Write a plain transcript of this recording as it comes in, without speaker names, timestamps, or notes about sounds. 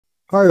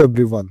Hi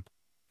everyone.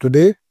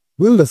 Today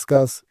we'll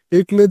discuss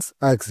Euclid's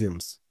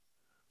axioms.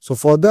 So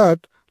for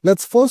that,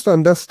 let's first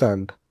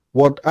understand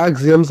what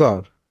axioms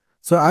are.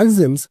 So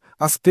axioms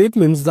are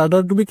statements that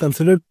are to be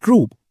considered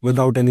true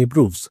without any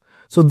proofs.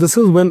 So this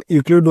is when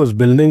Euclid was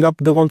building up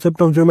the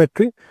concept of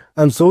geometry,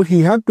 and so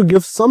he had to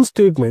give some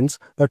statements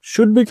that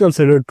should be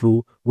considered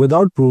true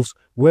without proofs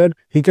where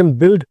he can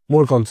build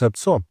more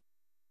concepts on.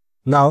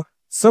 Now,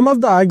 some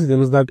of the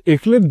axioms that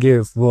Euclid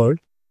gave were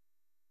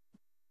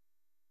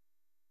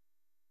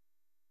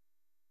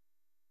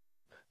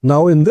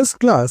Now in this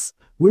class,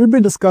 we'll be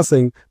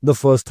discussing the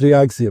first three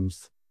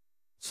axioms.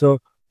 So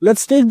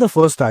let's take the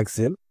first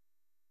axiom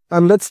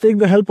and let's take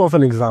the help of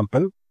an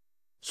example.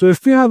 So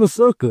if we have a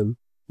circle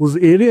whose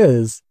area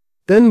is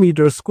 10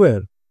 meters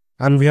square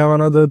and we have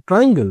another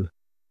triangle,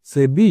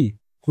 say B,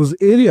 whose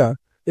area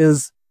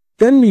is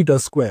 10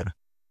 meters square,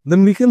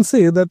 then we can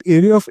say that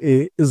area of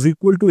A is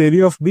equal to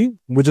area of B,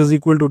 which is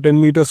equal to 10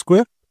 meters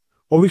square,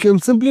 or we can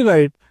simply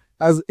write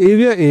as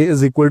area A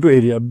is equal to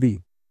area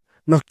B.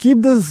 Now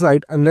keep this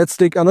aside and let's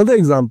take another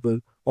example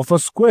of a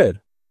square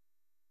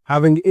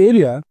having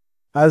area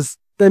as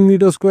 10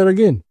 meters square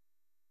again.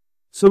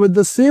 So with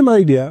the same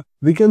idea,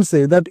 we can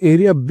say that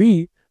area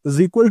B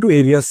is equal to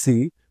area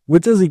C,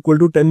 which is equal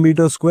to 10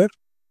 meters square,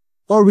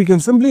 or we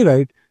can simply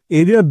write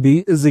area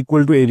B is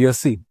equal to area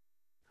C.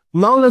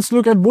 Now let's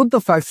look at both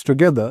the facts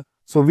together.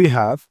 So we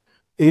have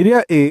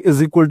area A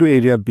is equal to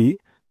area B,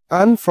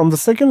 and from the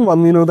second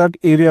one we know that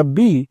area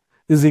B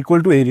is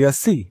equal to area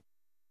C.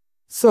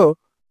 So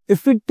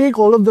if we take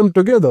all of them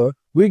together,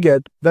 we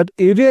get that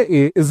area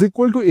A is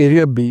equal to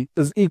area B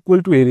is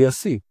equal to area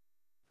C.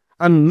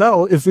 And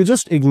now if we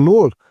just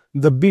ignore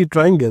the B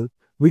triangle,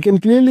 we can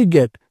clearly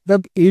get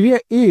that area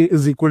A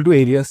is equal to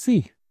area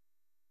C.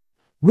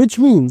 Which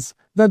means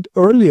that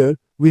earlier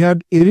we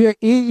had area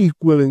A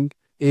equaling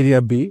area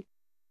B.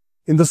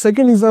 In the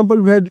second example,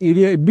 we had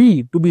area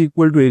B to be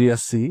equal to area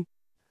C.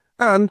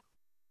 And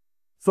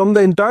from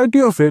the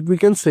entirety of it, we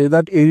can say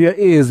that area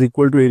A is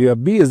equal to area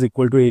B is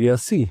equal to area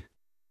C,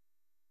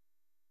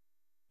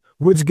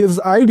 which gives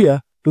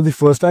idea to the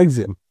first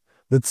axiom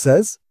that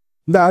says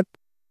that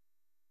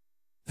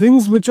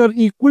things which are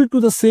equal to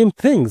the same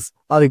things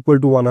are equal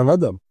to one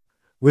another,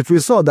 which we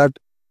saw that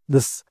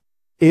this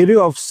area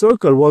of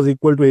circle was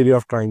equal to area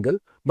of triangle,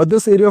 but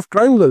this area of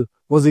triangle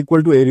was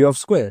equal to area of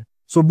square.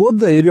 So both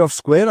the area of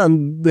square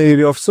and the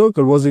area of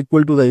circle was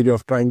equal to the area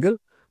of triangle,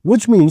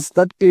 which means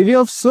that area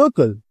of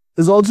circle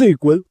is also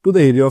equal to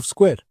the area of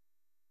square,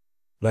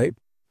 right?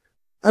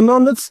 And now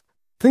let's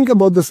think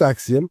about this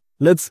axiom.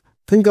 Let's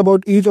think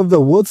about each of the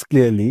words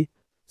clearly.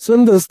 So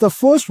in this, the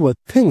first word,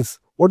 things.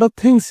 What are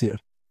things here?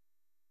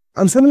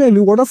 And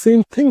similarly, what are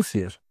same things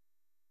here?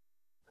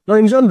 Now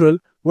in general,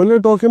 when we're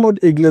talking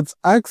about Euclid's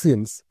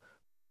axioms,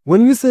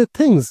 when we say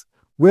things,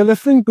 we're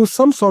referring to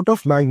some sort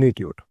of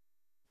magnitude.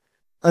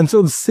 And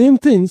so the same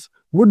things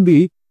would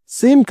be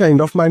same kind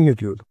of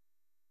magnitude.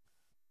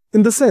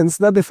 In the sense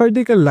that if I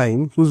take a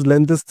line whose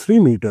length is 3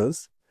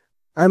 meters,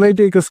 and I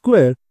take a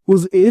square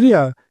whose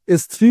area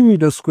is 3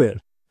 meters square,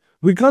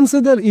 we can't say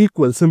they're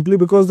equal simply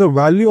because the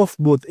value of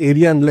both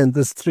area and length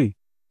is 3.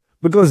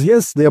 Because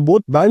yes, they are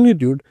both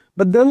magnitude,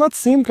 but they're not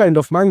same kind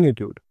of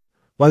magnitude.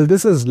 While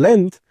this is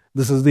length,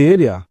 this is the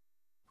area.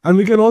 And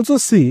we can also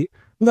see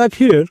that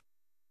here,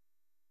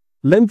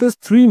 length is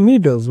 3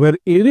 meters, where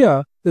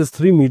area is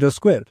 3 meters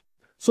square.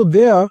 So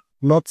they are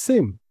not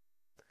same.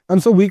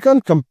 And so we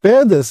can't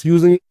compare this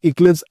using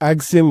Euclid's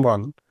axiom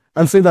 1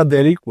 and say that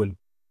they're equal.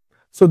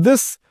 So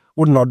this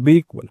would not be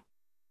equal.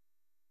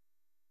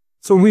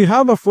 So we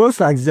have a first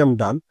axiom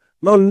done.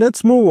 Now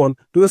let's move on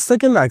to the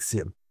second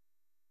axiom.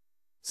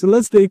 So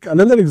let's take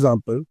another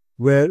example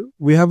where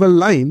we have a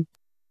line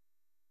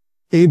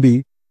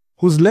AB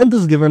whose length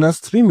is given as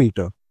 3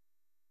 meters.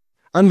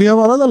 And we have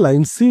another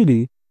line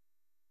CD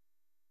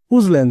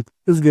whose length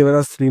is given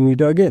as 3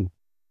 meters again.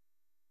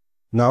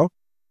 Now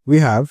we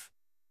have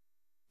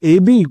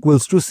AB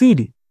equals to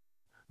CD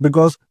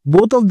because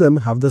both of them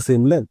have the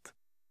same length.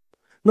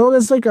 Now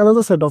let's take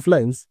another set of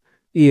lines,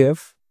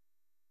 EF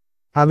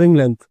having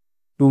length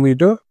 2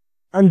 meters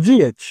and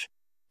GH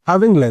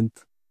having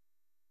length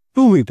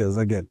 2 meters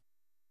again.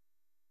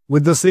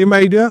 With the same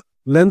idea,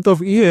 length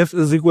of EF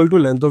is equal to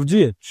length of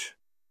GH.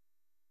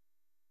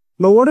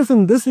 Now what if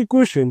in this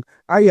equation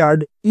I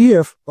add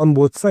EF on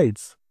both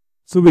sides?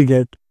 So we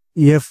get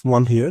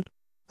EF1 here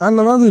and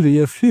another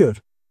EF here.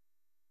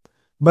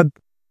 But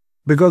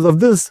because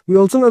of this, we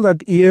also know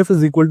that EF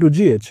is equal to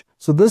GH.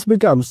 So this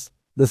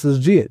is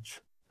GH.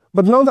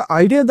 But now the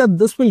idea that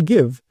this will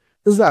give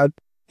is that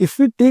if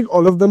we take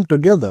all of them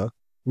together,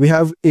 we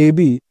have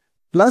AB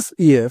plus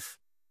EF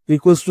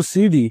equals to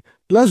CD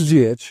plus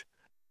GH,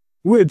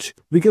 which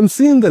we can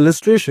see in the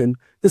illustration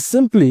is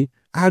simply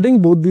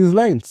adding both these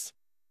lines.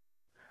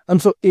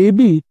 And so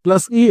AB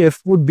plus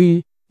EF would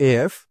be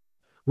AF,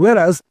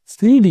 whereas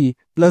CD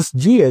plus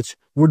GH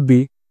would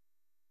be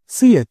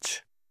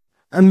CH.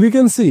 And we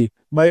can see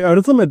by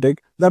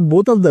arithmetic that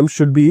both of them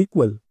should be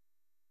equal.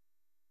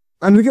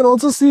 And we can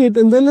also see it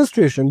in the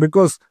illustration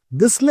because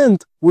this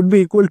length would be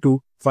equal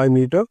to 5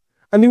 meters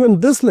and even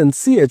this length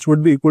CH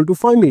would be equal to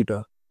 5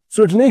 meter.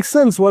 So it makes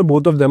sense why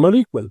both of them are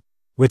equal,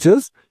 which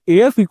is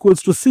AF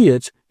equals to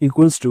CH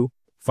equals to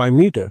 5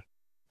 meter.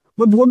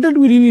 But what did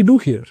we really do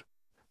here?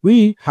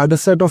 We had a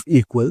set of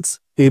equals,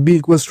 AB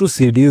equals to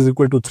CD is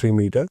equal to 3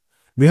 meter.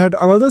 We had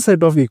another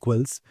set of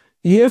equals,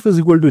 EF is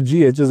equal to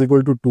GH is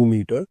equal to 2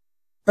 meter.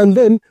 And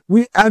then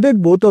we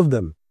added both of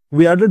them.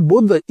 We added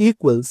both the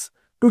equals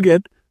to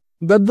get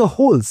that the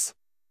wholes,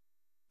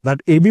 that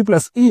AB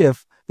plus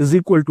EF is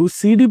equal to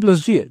CD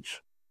plus GH.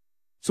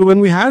 So when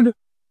we had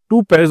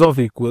two pairs of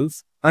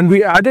equals and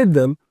we added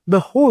them, the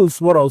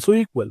wholes were also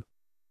equal.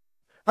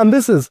 And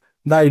this is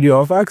the idea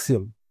of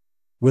axiom,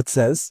 which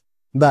says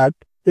that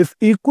if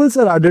equals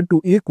are added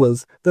to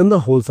equals, then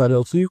the wholes are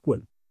also equal.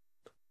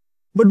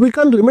 But we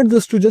can't limit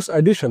this to just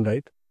addition,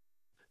 right?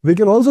 We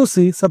can also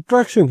see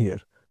subtraction here.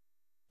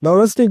 Now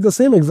let's take the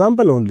same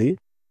example only.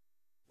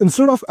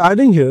 Instead of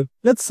adding here,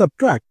 let's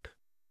subtract.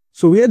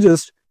 So we are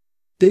just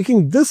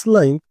taking this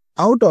line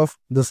out of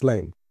this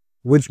line,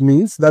 which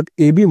means that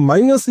AB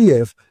minus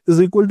EF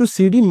is equal to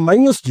CD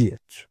minus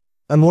GH.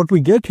 And what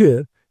we get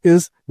here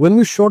is when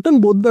we shorten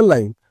both the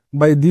line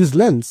by these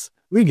lengths,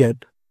 we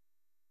get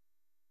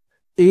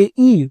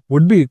AE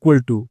would be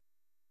equal to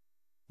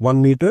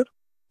 1 meter,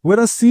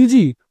 whereas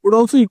CG would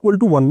also equal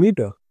to 1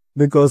 meter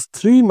because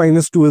 3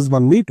 minus 2 is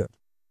 1 meter.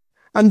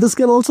 And this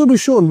can also be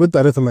shown with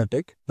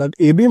arithmetic that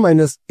AB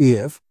minus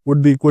AF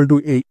would be equal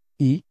to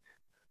AE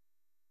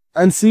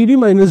and CD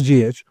minus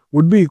GH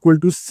would be equal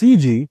to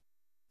CG.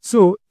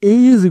 So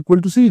AE is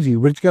equal to CG,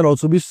 which can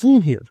also be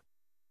seen here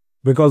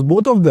because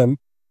both of them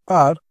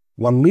are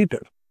 1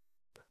 meter.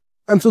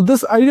 And so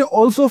this idea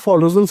also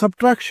follows in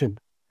subtraction,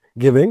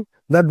 giving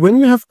that when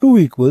we have two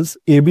equals,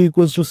 AB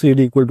equals to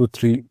CD equal to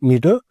 3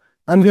 meter,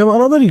 and we have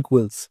another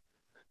equals,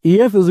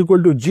 EF is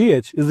equal to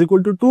GH is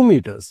equal to 2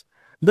 meters,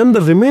 then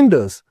the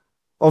remainders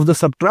of the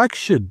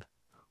subtraction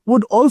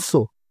would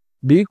also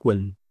be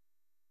equal.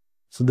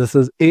 So this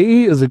is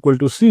AE is equal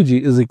to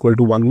CG is equal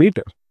to 1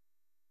 meter.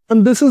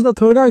 And this is the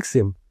third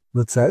axiom,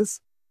 which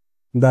says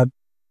that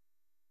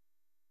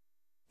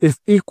if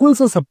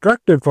equals are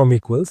subtracted from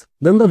equals,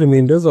 then the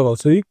remainders are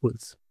also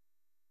equals.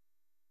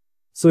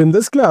 So in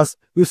this class,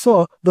 we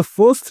saw the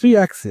first three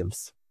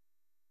axioms.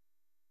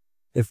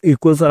 If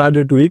equals are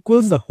added to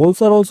equals, the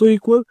wholes are also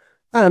equal.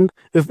 And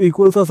if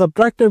equals are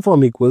subtracted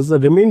from equals, the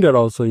remainder are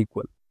also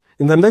equal.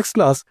 In the next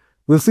class,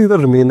 we'll see the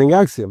remaining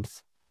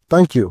axioms.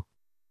 Thank you.